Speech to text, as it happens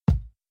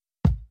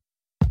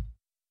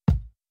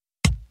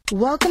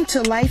Welcome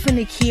to Life in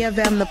the Key of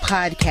M, the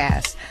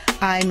podcast.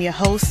 I'm your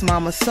host,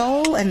 Mama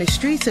Soul, and the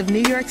streets of New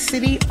York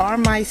City are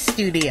my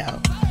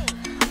studio.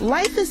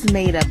 Life is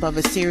made up of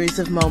a series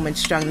of moments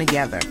strung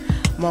together.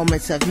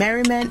 Moments of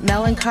merriment,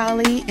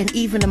 melancholy, and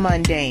even the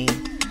mundane.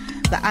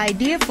 The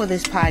idea for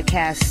this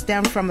podcast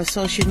stemmed from a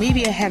social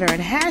media header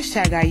and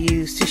hashtag I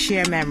use to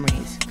share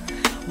memories.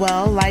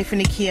 Well, Life in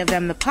the Key of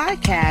M, the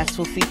podcast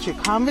will feature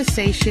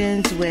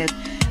conversations with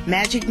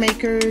magic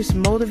makers,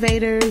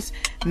 motivators,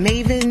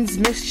 mavens,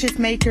 mischief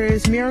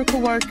makers,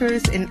 miracle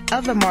workers, and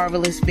other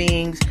marvelous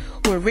beings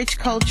who enrich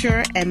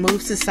culture and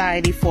move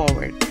society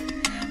forward.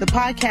 The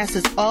podcast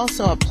is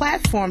also a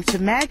platform to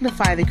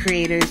magnify the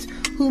creators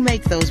who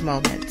make those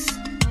moments.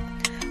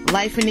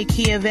 Life in the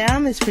Key of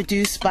M is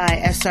produced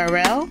by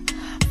SRL.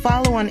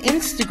 Follow on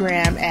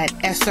Instagram at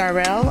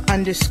SRL_NYC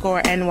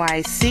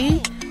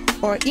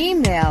or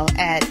email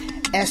at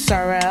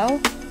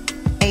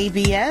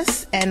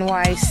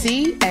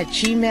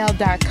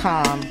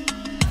SRLABSNYC@gmail.com.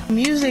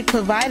 Music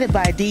provided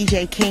by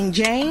DJ King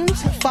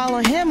James. Follow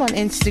him on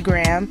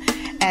Instagram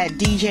at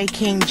DJ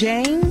King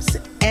James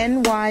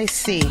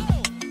NYC.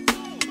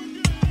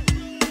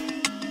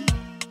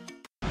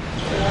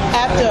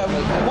 After a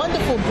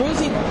wonderful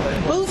boozy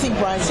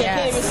brunch, yes. I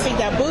can't even speak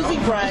that boozy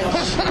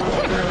brunch,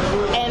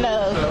 and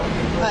a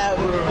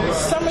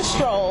summer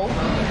stroll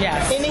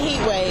in the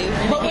heat wave.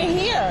 But we're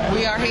here.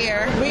 We are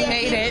here. We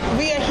made it.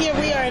 We are here.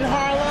 We are in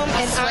Harlem,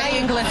 and sweaty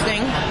and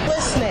glistening.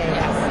 Yes.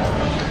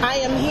 I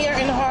am here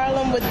in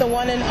Harlem with the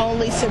one and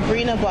only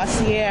Sabrina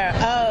Boissiere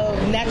of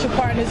Natural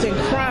Partners in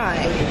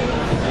Crime.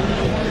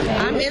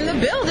 I'm in the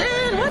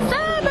building. What's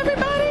up,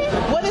 everybody?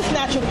 What is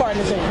Natural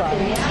Partners in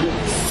Crime?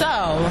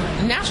 So,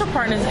 Natural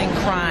Partners in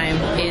Crime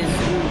is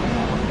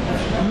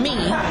me,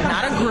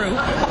 not a group.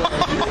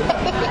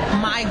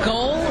 My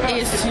goal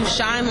is to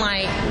shine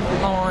light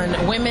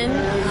on women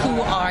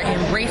who are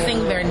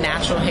embracing their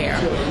natural hair.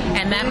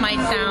 And that might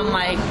sound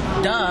like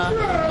duh,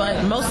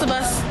 but most of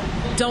us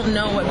don't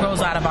know what grows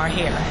out of our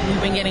hair.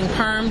 We've been getting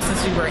perms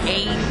since we were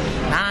 8,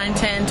 9,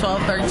 10,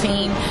 12,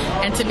 13.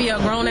 And to be a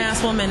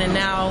grown-ass woman and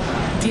now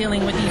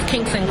dealing with these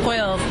kinks and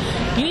coils,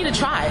 you need to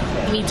try it.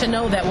 You need to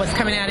know that what's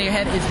coming out of your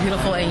head is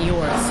beautiful and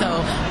yours.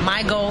 So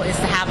my goal is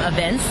to have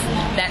events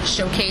that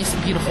showcase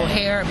beautiful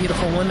hair,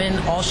 beautiful women,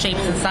 all shapes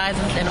and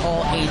sizes, and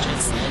all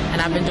ages.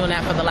 And I've been doing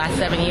that for the last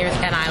 7 years,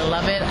 and I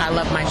love it. I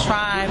love my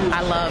tribe.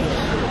 I love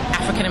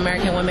African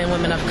American women,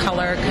 women of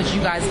color, because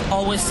you guys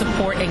always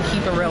support and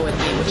keep it real with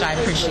me, which I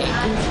appreciate.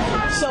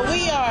 So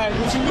we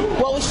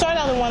started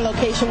out in one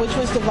location, which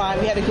was Divine.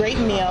 We had a great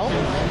meal.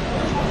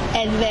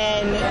 And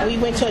then we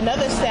went to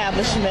another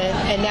establishment,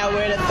 and now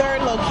we're at a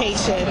third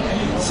location.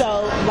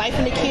 So Life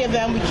in the Key of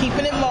M, we're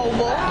keeping it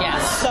mobile.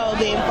 Yes. So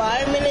the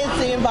environment is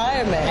the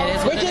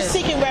environment. We're just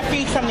seeking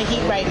refuge from the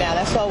heat right now.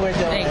 That's all we're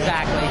doing.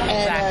 Exactly.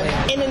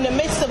 And in the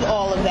midst of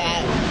all of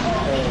that,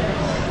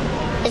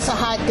 it's a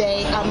hot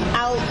day. I'm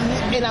out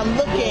and I'm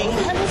looking.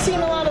 I haven't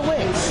seen a lot of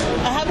wigs.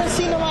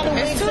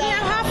 It's too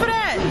damn hot for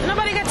that.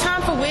 Nobody got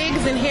time for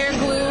wigs and hair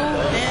glue.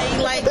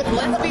 Like,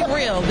 let's be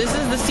real. This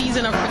is the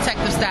season of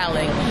protective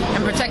styling.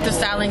 And protective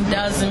styling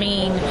does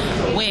mean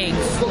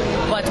wigs.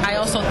 But I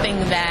also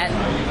think that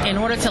in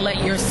order to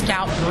let your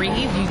scalp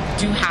breathe, you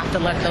do have to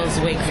let those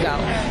wigs go.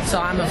 So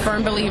I'm a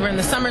firm believer in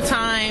the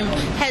summertime,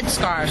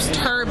 headscarves,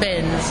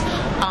 turbans,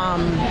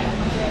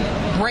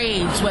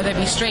 braids, whether it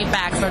be straight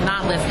backs or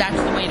knotless, that's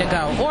the way to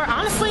go. Or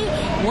honestly,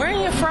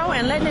 wearing your fro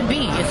and letting it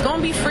be. It's going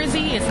to be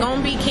frizzy, it's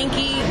going to be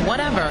kinky,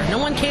 whatever. No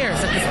one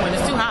cares at this point.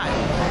 It's too hot.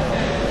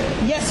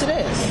 Yes, it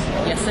is.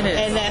 Yes, it is.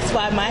 And that's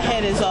why my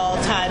head is all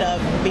tied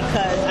up,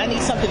 because I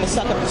need something to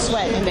suck up the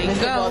sweat. And there you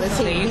go.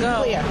 There you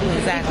go. Clear.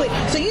 Exactly.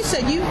 So you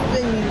said you've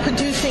been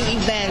producing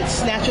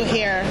events, natural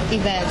hair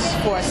events,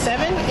 for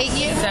 7, 8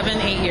 years?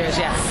 7, 8 years,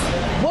 yes.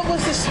 What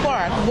was the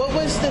spark? What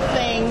was the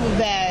thing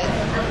that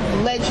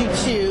led you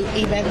to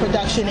event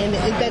production in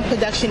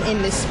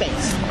this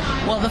space?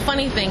 Well, the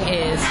funny thing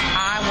is,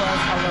 I was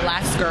a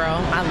relaxed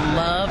girl. I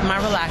love my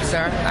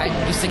relaxer. I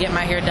used to get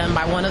my hair done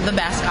by one of the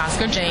best,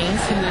 Oscar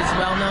James, who is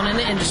well known in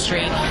the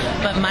industry,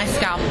 but my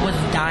scalp was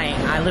dying.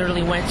 I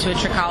literally went to a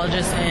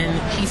trichologist, and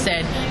he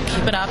said,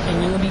 keep it up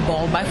and you will be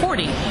bald by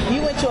 40.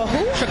 You went to a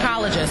who?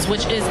 Trichologist,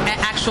 which is an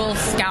actual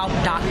scalp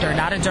doctor,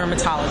 not a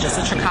dermatologist,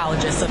 a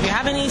trichologist. So if you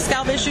have any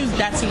scalp issues,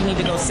 that's who you need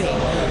to go see.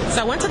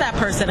 So I went to that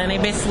person, and they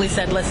basically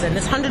said, listen,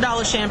 this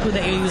 $100 shampoo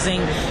that you're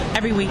using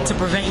every week to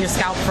prevent your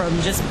scalp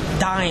from just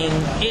dying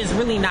is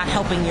really not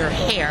helping your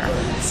hair.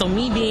 So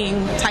me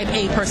being type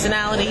A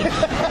personality,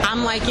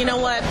 I'm like, you know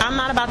what? I'm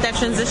not about that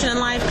transition in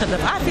life, because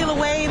if I feel a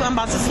wave, I'm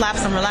about to slap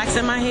some relax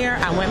in my hair.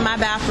 I went in my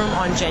bathroom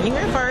on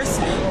January 1st,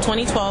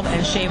 2012,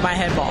 and shaved my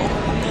head bald.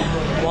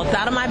 Walked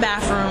out of my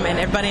bathroom, and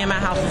everybody in my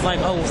house was like,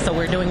 oh, so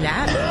we're doing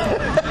that?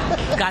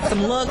 Got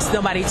some looks.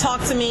 Nobody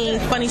talked to me.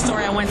 Funny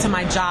story, I went to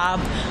my job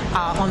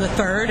on the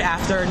 3rd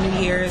after New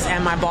Year's,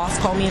 and my boss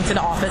called me into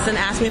the office and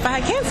asked me if I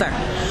had cancer.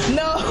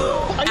 No.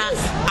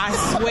 I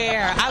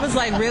swear. I was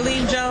like,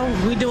 really, Joe?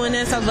 We doing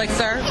this? I was like,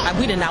 sir,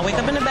 we did not wake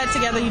up in the bed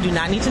together. You do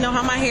not need to know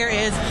how my hair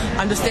is.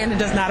 Understand it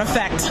does not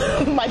affect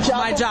my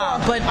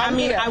job. But I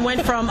mean, I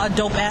went from a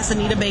dope-ass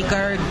Anita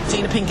Baker,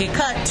 Jada Pinkett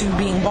cut to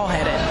being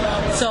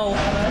bald-headed. So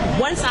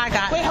once I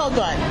got... Wait, hold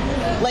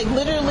on. Like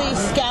literally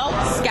scalp?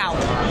 Scalp.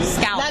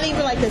 Not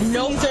even like a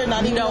Caesar,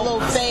 not even a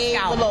little fade,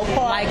 a little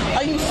part. Like,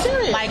 are you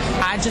serious? Like,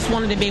 I just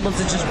wanted to be able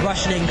to just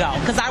brush it and go.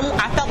 Because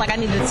I felt like I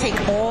needed to take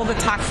all the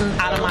toxins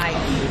out of my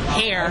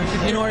hair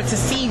in order to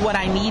see what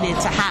I needed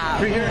to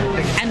have.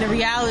 And the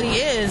reality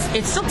is,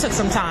 it still took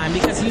some time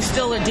because you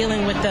still are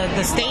dealing with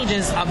the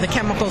stages of the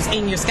chemicals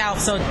in your scalp.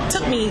 So it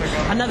took me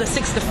another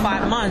 6 to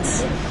 5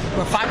 months,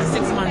 or 5 to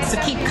 6 months,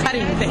 to keep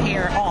cutting the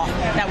hair off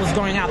that was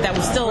growing out. That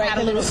was still had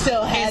a little,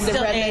 still had the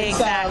remnants.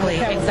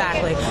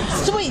 Exactly.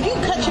 So wait, you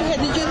cut your hair.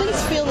 Did you at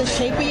least feel the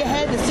shape of your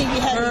head to see if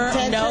you had any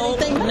tension or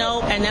anything?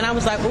 No. And then I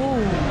was like,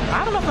 ooh,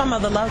 I don't know if my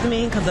mother loved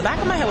me because the back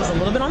of my head was a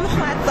little bit on the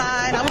flat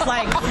side. I was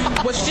like,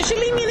 did she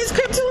leave me in this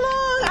crib too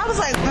long? I was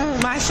like,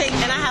 my shape.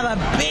 And I have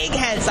a big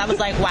head, so I was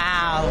like,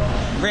 wow,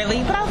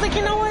 really? But I was like,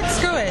 you know what?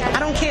 Screw it. I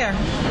don't care.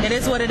 It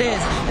is what it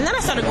is. And then I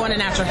started going to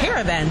natural hair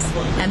events,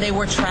 and they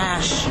were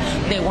trash.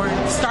 They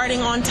weren't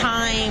starting on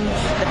time.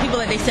 The people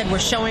that they said were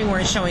showing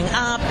weren't showing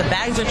up. The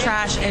bags are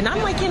trash. And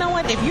I'm like, you know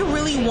what? If you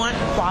really want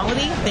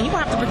quality, then you're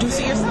going to have to produce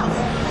it yourself.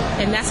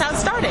 And that's how it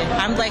started.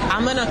 I'm like,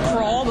 I'm going to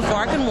crawl before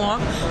I can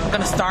walk. I'm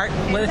going to start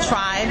with a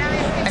tribe.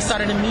 I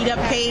started a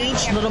meetup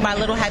page. Little by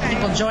little had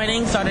people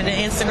joining. Started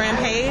an Instagram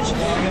page.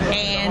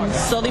 And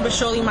slowly but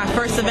surely, my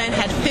first event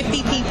had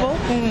 50 people,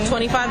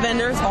 25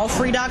 vendors, all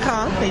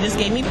free.com. They just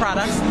gave me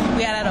products.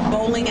 We had at a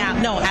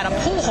at a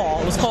pool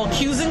hall. It was called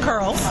Q's and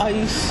Curls.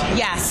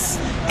 Yes.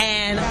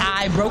 And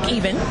I broke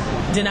even.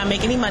 Did not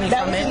make any money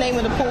from it. That was the name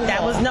of the pool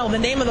hall? The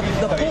name of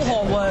the pool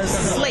hall was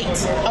Slate.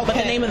 Okay. But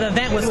the name of the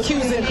event was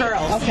Q's and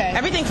Curls. Okay.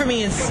 Everything for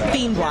me is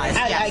themed-wise.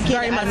 Yes,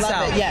 very much so.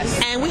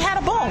 Yes. And we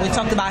had a ball. We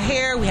talked about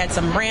hair. We had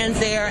some brands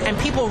there. And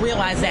people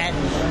realized that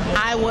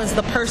I was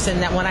the person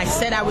that when I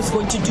said I was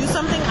going to do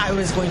something, I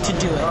was going to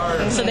do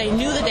it. So they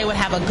knew that they would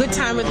have a good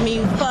time with me,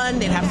 fun.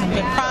 They'd have some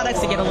good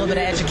products. They get a little bit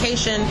of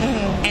education.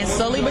 And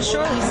slowly but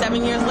surely,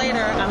 7 years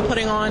later, I'm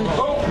putting on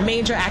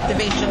major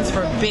activations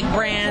for big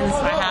brands.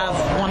 I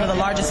have one of the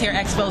largest hair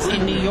expos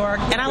in New York,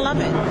 and I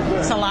love it.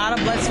 It's a lot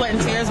of blood, sweat,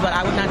 and tears, but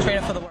I would not trade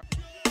it for the world.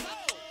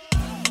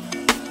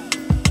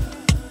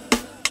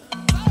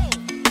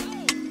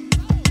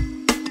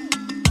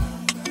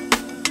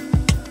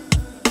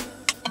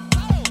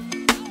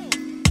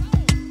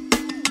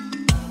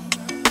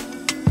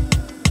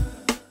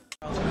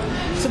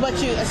 But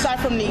you,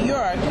 aside from New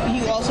York,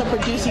 you also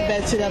produce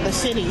events in other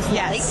cities.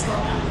 Yes,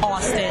 like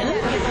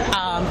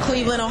Austin,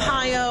 Cleveland,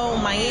 Ohio,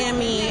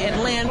 Miami,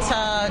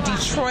 Atlanta,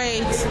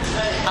 Detroit,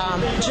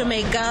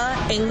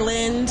 Jamaica,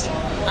 England.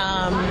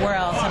 Where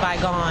else have I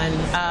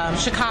gone?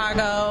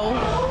 Chicago,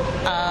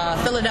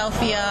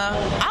 Philadelphia.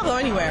 I'll go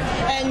anywhere.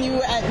 And you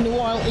were at New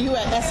Orleans. You were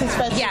at Essence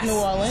Fest in New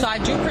Orleans. So I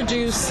do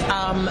produce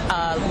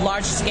a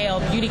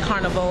large-scale beauty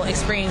carnival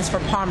experience for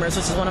Palmer's,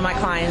 which is one of my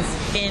clients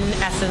in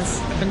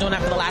Essence. I've been doing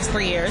that for the last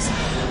 3 years.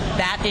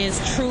 That is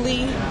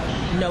truly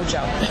no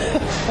joke.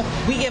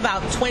 We give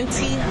out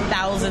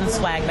 20,000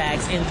 swag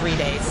bags in 3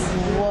 days.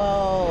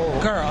 Whoa.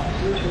 Girl.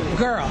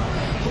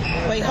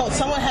 Wait, hold.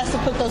 Someone has to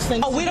put those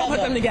things together. We don't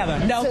put them together.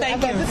 No,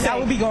 thank you. That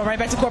would be going right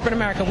back to corporate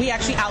America. We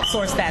actually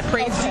outsource that.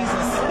 Praise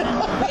Jesus.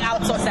 We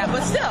outsource that.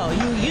 But still,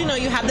 you know,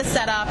 you have the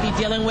setup, you're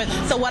dealing with.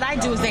 So what I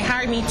do is they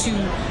hire me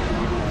to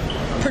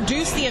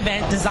produce the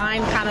event,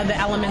 design kind of the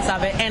elements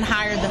of it, and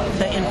hire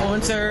the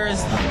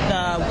influencers,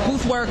 the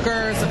booth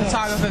workers, the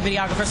photographer,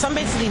 videographer. So I'm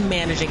basically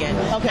managing it.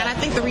 Okay. And I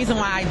think the reason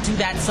why I do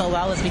that so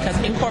well is because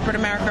in corporate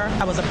America,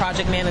 I was a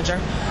project manager.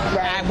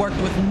 Right. I worked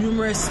with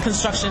numerous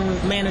construction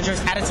managers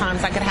at a time.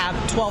 So I could have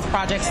 12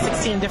 projects,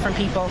 16 different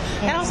people.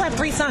 And I also have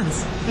 3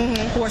 sons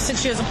who are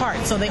 6 years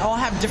apart. So they all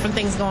have different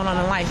things going on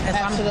in life. And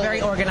so I'm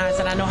very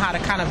organized, and I know how to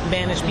kind of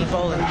manage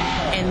people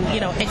and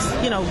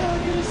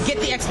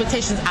get the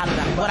expectations out of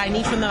them. What I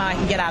need from them, I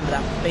can get out of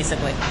them,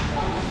 basically.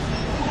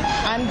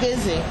 I'm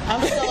busy.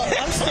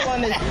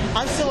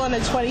 I'm still on the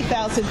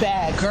 20,000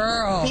 bag.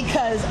 Girl.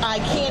 Because I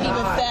can't even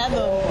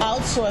fathom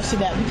outsourcing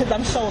that because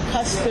I'm so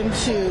accustomed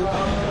to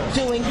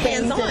doing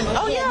things. Hands-on.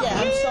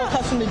 I'm so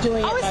accustomed to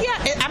doing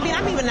it. I mean,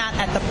 I'm even not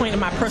at the point of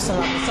my personal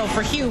life. So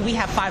for Hugh, we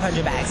have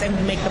 500 bags, and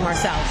we make them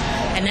ourselves.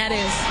 And that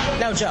is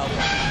no joke.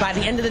 By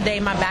the end of the day,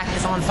 my back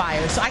is on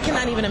fire. So I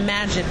cannot even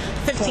imagine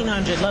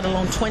 1,500, let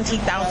alone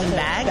 20,000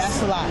 bags.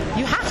 That's a lot.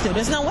 You have to.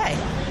 There's no way.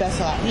 That's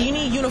a lot. You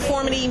need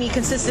uniformity. You need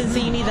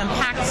consistency. You need them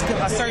packed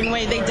a certain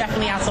way. They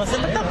definitely outsource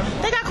it. But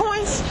they got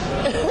coins.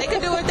 They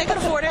can do it. They can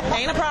afford it.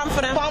 Ain't a problem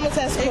for them. Farmers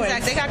has coins.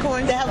 Exactly. They got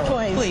coins. They have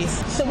coins. Please.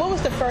 So what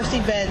was the first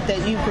event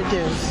that you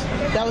produced?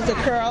 That was the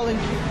curl and...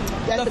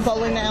 At the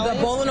bowling alley?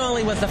 The bowling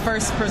alley was the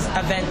first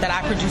event that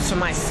I produced for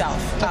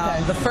myself.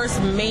 Okay. The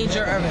first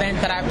major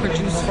event that I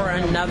produced for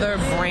another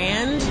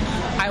brand,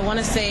 I want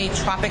to say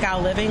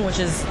Tropical Living, which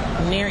is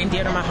near and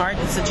dear to my heart.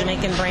 It's a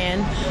Jamaican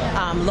brand.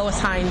 Lois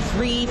Hines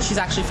Reed, she's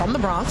actually from the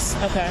Bronx.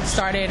 Okay.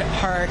 Started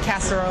her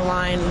casserole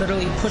line,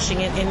 literally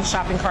pushing it in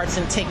shopping carts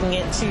and taking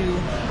it to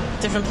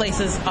different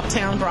places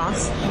uptown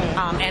Bronx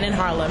and in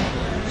Harlem.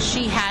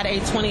 She had a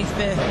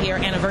 25th year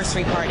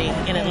anniversary party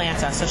in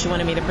Atlanta, so she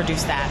wanted me to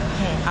produce that.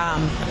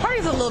 The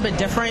party's a little bit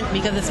different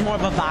because it's more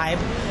of a vibe.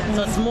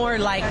 So it's more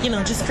like,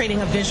 just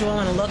creating a visual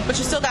and a look, but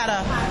you still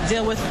gotta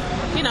deal with,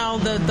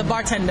 the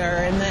bartender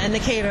and the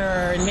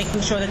caterer and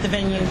making sure that the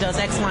venue does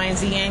X, Y, and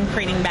Z and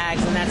creating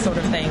bags and that sort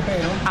of thing.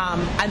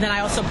 And then I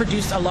also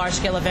produced a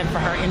large-scale event for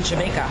her in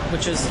Jamaica,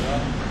 which was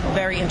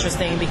very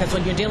interesting because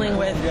when you're dealing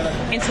with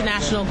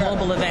international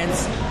global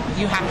events,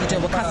 you have to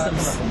deal with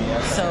customs.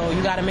 So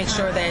you got to make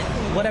sure that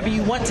whatever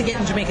you want to get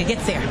in Jamaica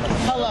gets there.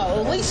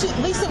 Hello. At least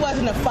it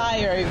wasn't a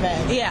fire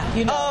event. Yeah.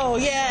 Oh,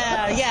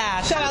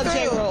 yeah. Shout out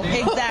J-Roll.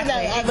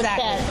 Exactly.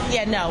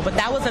 Yeah, no, but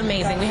that was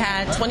amazing. We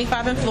had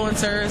 25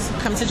 influencers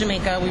come to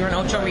Jamaica. We were in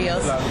Ocho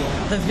Rios.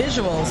 The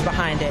visuals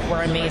behind it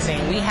were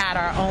amazing. We had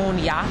our own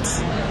yacht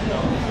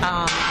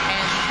and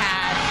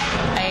had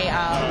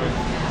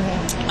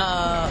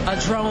a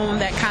drone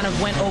that kind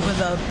of went over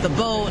the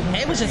boat.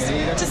 It was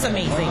just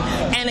amazing.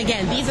 And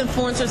again, these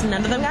influencers,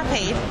 none of them got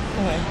paid.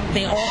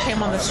 They all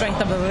came on the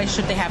strength of the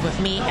relationship they have with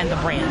me and the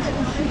brand.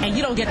 And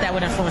you don't get that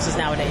with influencers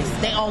nowadays.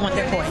 They all want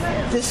their coin.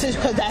 This is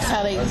because that's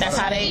how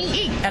they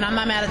eat. And I'm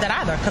not mad at that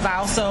either, because I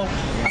also,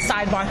 a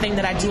sidebar thing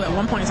that I do at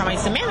one point in time, I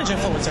used to manage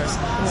influencers.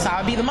 So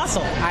I would be the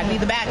muscle. I'd be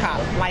the bad cop.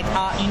 Like,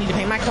 you need to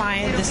pay my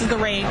client. This is the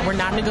rate. We're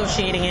not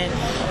negotiating it.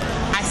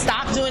 I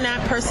stopped doing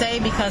that per se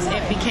because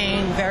it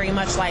became very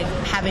much like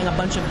having a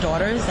bunch of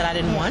daughters that I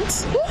didn't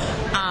want.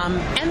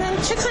 And then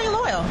chicks ain't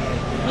loyal.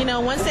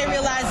 Once they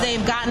realize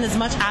they've gotten as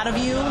much out of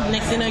you,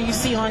 next thing you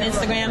see on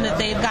Instagram that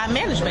they've got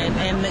management.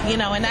 And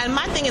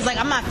my thing is like,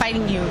 I'm not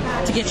fighting you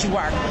to get you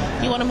work.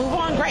 You want to move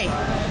on? Great.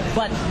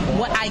 But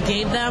what I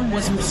gave them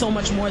was so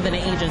much more than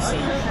an agency.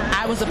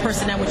 I was a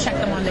person that would check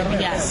them on their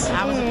BS.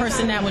 I was a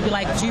person that would be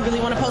like, do you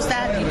really want to post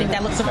that? Do you think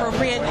that looks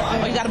appropriate?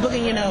 Or you got a book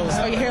in your nose?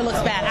 Or your hair looks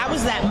bad? I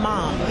was that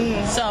mom.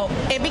 So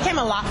it became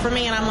a lot for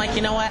me, and I'm like,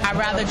 you know what? I'd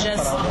rather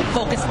just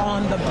focus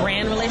on the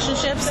brand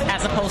relationships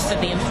as opposed to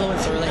the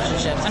influencer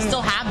relationships. I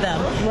still have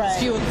them. Right.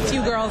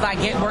 Few girls I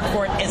get work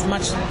for it as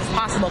much as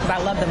possible because I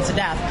love them to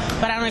death.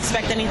 But I don't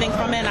expect anything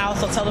from it, and I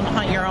also tell them to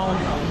hunt your own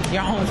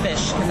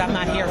fish because I'm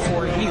not here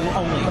for you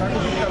only.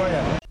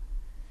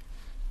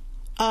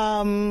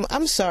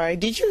 I'm sorry.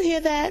 Did you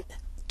hear that?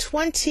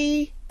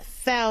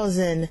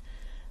 20,000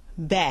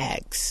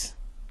 bags.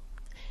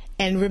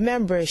 And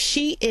remember,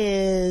 she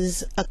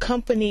is a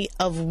company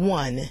of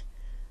one.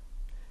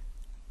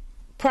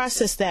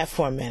 Process that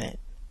for a minute.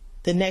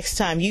 The next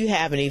time you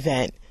have an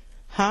event,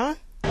 huh?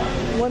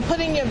 When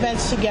putting your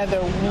events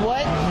together,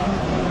 what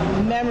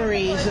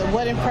memories,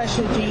 what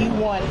impressions do you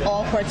want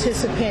all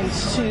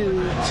participants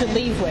to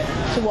leave with,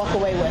 to walk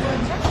away with?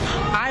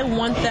 I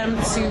want them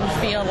to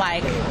feel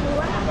like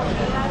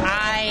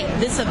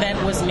this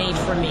event was made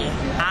for me.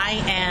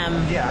 I am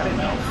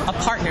a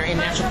partner in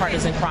Natural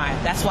Partners in Crime.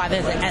 That's why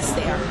there's an S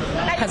there,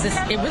 because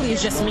it really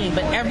is just me.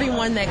 But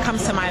everyone that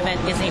comes to my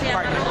event is a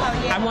partner.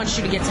 I want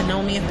you to get to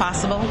know me if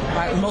possible.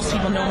 Right? Most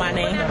people know my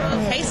name.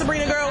 Hey,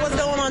 Sabrina, girl, what's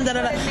going on? Da,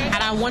 da, da.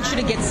 And I want you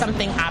to get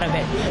something out of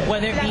it,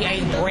 whether it be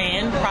a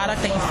brand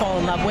product that you fall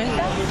in love with,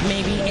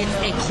 maybe it's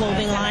a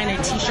clothing line, a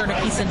t-shirt, a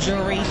piece of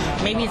jewelry,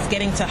 maybe it's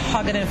getting to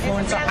hug an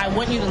influencer. I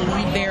want you to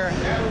leave there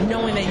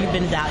knowing that you've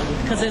been valued,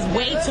 because there's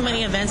way too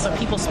many events where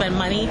people spend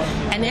money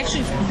and they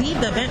actually leave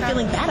the event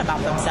feeling bad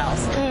about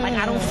themselves. Like,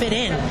 I don't fit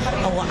in.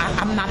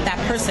 I'm not that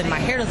person. My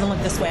hair doesn't look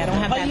this way. I don't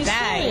have that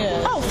bag.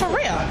 Serious? Oh, for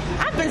real.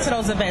 I've been to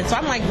those events. So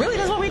I'm like, really?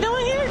 That's what we're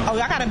doing here? Oh,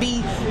 I got to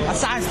be a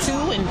size 2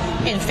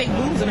 and fake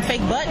boobs and a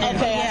fake butt. And,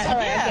 okay, all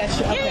right, I get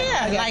you. Okay,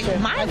 yeah. Like,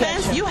 my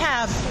events, you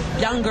have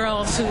young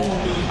girls who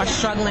are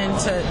struggling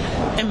to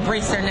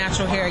embrace their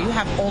natural hair. You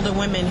have older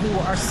women who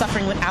are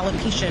suffering with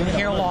alopecia and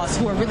hair loss,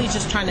 who are really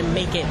just trying to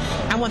make it.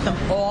 I want them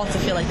all to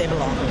feel like they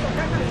belong.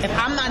 If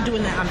I'm not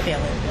doing that, I'm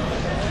failing.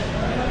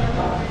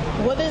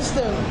 What is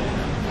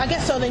I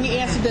guess so then you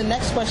answered the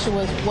next question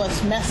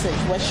was message.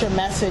 What's your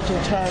message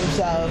in terms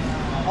of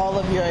all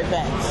of your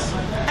events?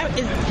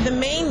 The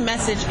main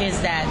message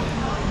is that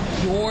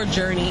your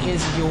journey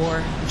is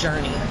your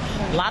journey.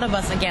 A lot of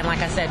us, again, like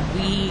I said,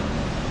 we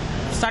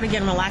started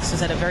getting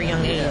relaxers at a very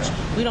young age.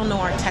 We don't know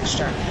our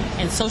texture.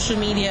 And social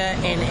media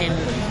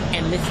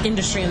and this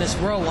industry and this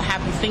world will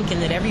have you thinking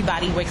that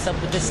everybody wakes up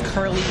with this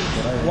curly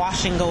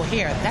wash and go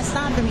hair. That's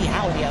not the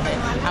reality of it.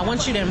 I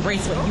want you to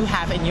embrace what you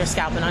have in your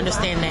scalp and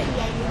understand that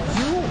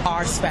you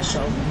are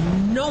special.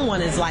 No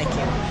one is like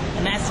you.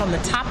 And that's from the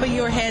top of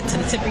your head to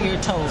the tip of your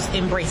toes.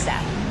 Embrace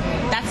that.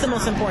 That's the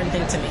most important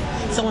thing to me.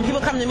 So when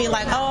people come to me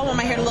like, oh, I want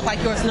my hair to look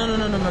like yours. No.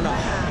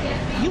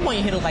 You want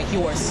your hair to look like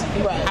yours.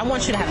 Right. I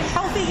want you to have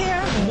healthy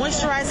hair,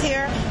 moisturized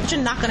hair, but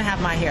you're not going to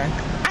have my hair.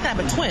 I can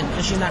have a twin,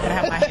 and she's not going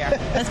to have my hair.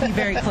 Let's be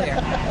very clear.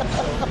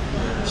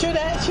 True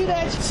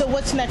that. So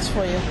what's next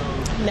for you?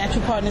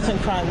 Natural Partners in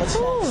Crime, what's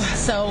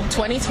next? So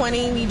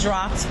 2020, we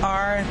dropped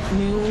our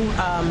new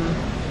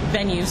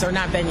venues, or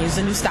not venues,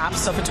 the new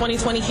stops. So for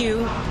 2020 Q,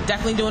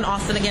 definitely doing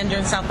Austin again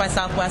during South by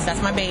Southwest.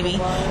 That's my baby.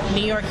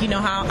 New York, you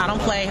know how I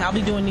don't play. I'll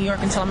be doing New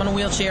York until I'm in a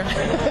wheelchair.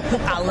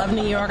 I love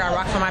New York. I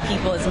rock for my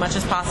people as much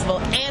as possible.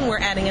 And we're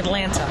adding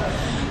Atlanta.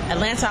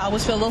 Atlanta, I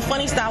always feel a little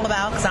funny style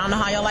about because I don't know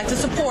how y'all like to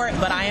support,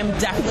 but I am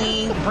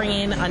definitely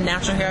bringing a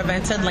natural hair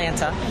event to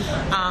Atlanta.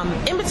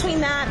 In between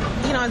that,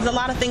 there's a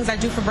lot of things I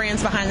do for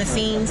brands behind the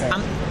scenes.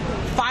 I'm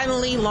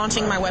finally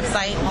launching my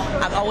website.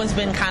 I've always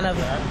been kind of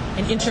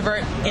an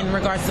introvert in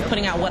regards to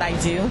putting out what I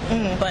do,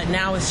 but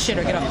now it's shit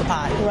or get off the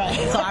pot. Right.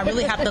 So I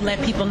really have to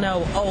let people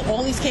know,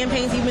 all these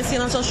campaigns you've been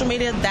seeing on social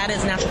media, that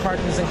is Natural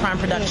Partners in Crime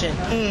production.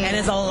 And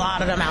there's a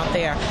lot of them out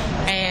there.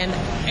 And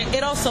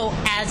it also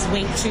adds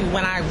weight to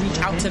when I reach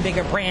out to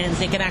bigger brands,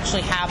 they can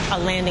actually have a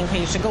landing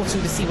page to go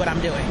to see what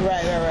I'm doing.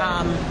 Right.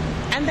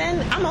 And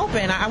then I'm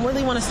open. I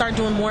really want to start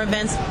doing more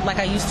events like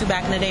I used to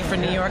back in the day for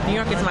New York. New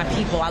York is my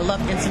people. I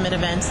love intimate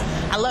events.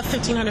 I love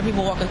 1,500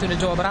 people walking through the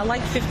door, but I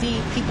like 50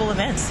 people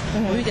events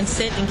where we can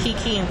sit and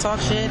kiki and talk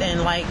shit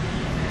and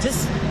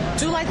just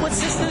do like what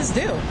sisters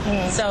do.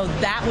 So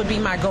that would be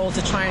my goal,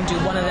 to try and do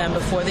one of them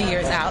before the year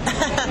is out.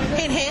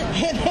 Hint, hint,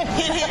 hint, hint,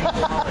 hint, hint.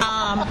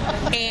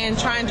 And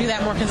try and do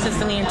that more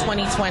consistently in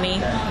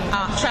 2020.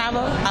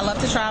 Travel. I love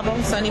to travel.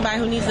 So anybody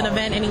who needs an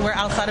event anywhere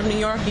outside of New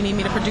York, you need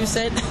me to produce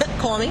it,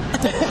 call me.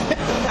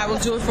 I will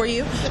do it for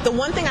you. The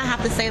one thing I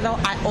have to say, though,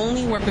 I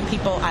only work with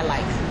people I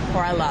like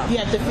or I love. You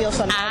have to feel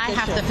something. I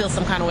have to feel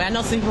some kind of way. I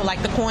know some people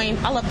like the coin.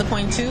 I love the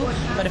coin too,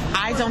 but if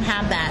I don't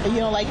have that, you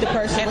don't like the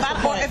person.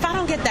 If I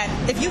don't get that,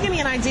 if you give me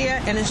an idea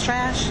and it's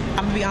trash,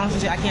 I'm gonna be honest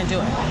with you, I can't do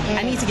it.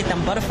 I need to get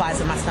them butterflies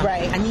in my stomach.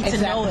 Right. I need to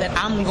know that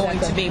I'm going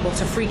to be able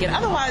to freak it.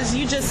 Otherwise,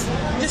 you just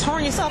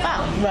horn yourself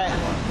out. Right.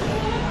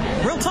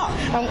 Real talk.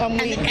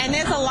 And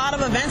there's a lot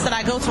of events that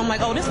I go to. I'm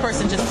like, this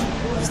person just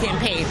is getting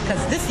paid,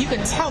 because you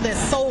can tell there's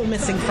soul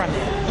missing from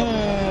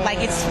it. Like,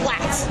 it's flat.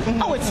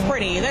 It's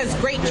pretty. There's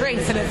great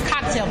drinks and it's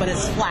cocktail, but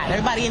it's flat.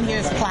 Everybody in here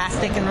is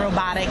plastic and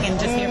robotic and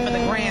just here for the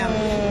gram.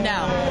 No,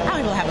 I don't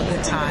even have a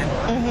good time.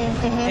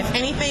 If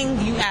anything,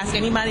 you ask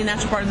anybody,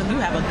 Natural Partners, you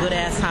have a good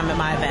ass time at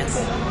my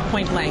events.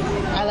 Point blank.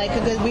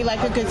 We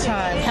like a good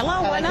time.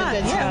 Hello, why not?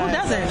 Yeah, who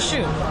doesn't?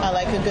 Shoot. I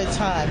like a good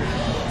time.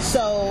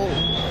 So,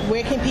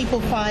 where can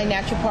people find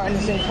Natural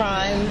Partners in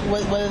Crime?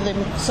 What are the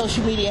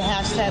social media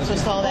hashtags?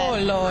 What's all that? Oh,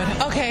 Lord.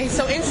 Okay,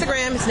 so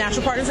Instagram is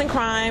Natural Partners in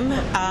Crime.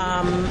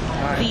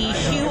 The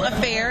Hue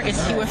Affair is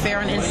Hue Affair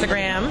on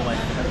Instagram.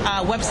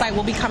 Website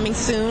will be coming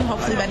soon,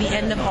 hopefully by the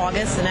end of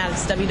August, and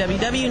that's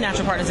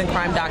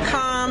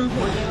www.naturalpartnersincrime.com.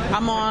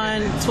 I'm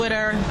on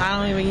Twitter. I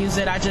don't even use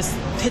it. I just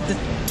hit the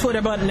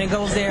Twitter button, it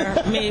goes there.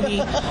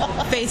 Maybe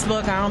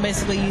Facebook, I don't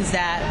basically use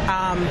that.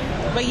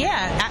 But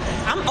yeah,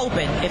 I'm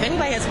open. If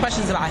anybody has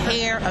questions about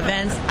hair,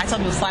 events, I tell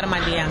people slide in my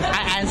DMs.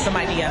 I answer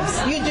my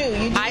DMs. You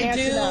do. I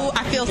do.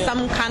 I feel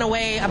some kind of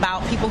way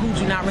about people who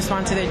do not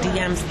respond to their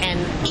DMs and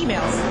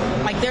emails.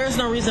 Like, there is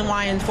no reason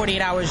why in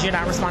 48 hours you're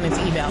not responding to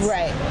emails.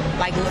 Right.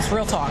 Like, it's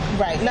real talk.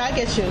 Right. No, I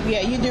get you.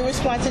 Yeah, you do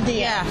respond to DMs.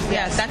 Yeah,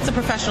 yes. That's the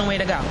professional way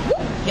to go. Woo.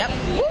 Yep.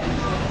 Woo.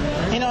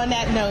 And on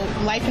that note,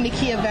 life in the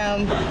key of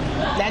them,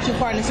 Natural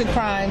Partners in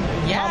Crime.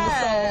 Yes. Mama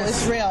Soul,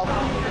 it's real.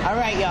 All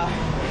right, y'all.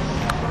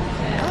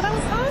 Oh, that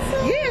was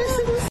awesome.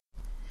 Yes.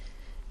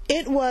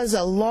 It was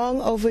a long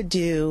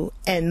overdue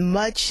and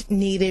much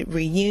needed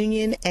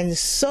reunion, and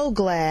so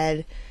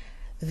glad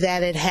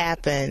that it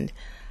happened.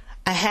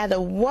 I had a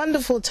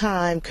wonderful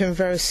time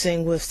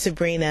conversing with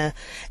Sabrina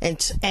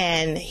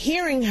and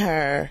hearing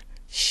her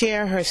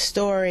share her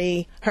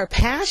story, her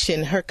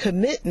passion, her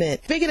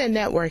commitment. Bigger than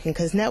networking,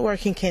 because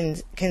networking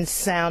can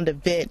sound a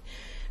bit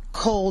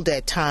cold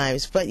at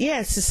times. But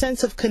yes, a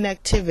sense of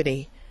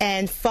connectivity.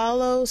 And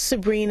follow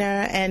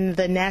Sabrina and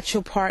the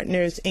Natural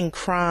Partners in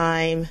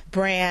Crime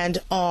brand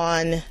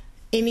on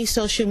any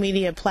social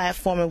media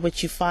platform in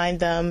which you find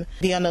them.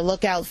 Be on the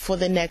lookout for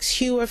the next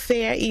Hue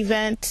Affair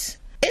event.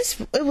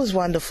 It was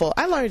wonderful.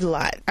 I learned a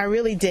lot. I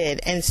really did.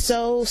 And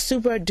so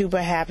super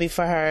duper happy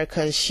for her,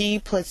 because she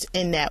puts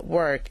in that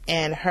work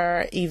and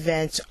her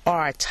events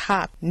are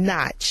top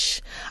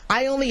notch.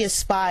 I only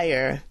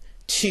aspire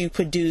to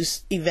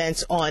produce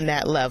events on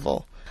that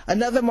level.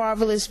 Another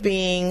marvelous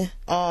being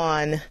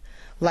on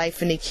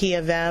Life in the Key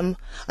of M.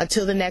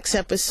 Until the next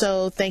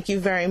episode, thank you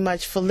very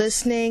much for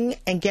listening.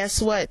 And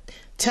guess what?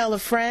 Tell a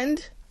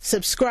friend.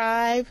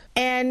 Subscribe,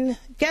 and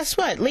guess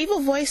what? Leave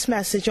a voice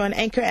message on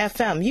Anchor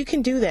FM. You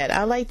can do that.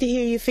 I like to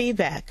hear your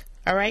feedback,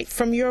 all right,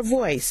 from your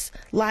voice,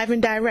 live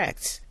and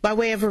direct, by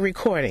way of a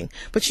recording.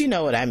 But you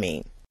know what I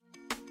mean.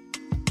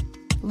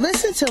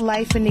 Listen to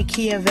Life in the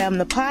Key of M,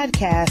 the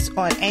podcast,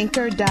 on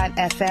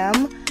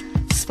Anchor.fm,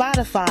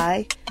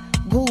 Spotify,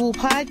 Google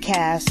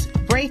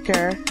Podcasts,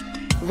 Breaker,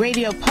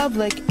 Radio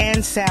Public, and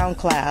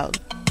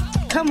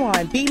SoundCloud. Come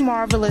on, be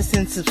marvelous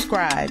and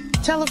subscribe.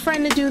 Tell a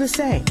friend to do the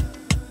same.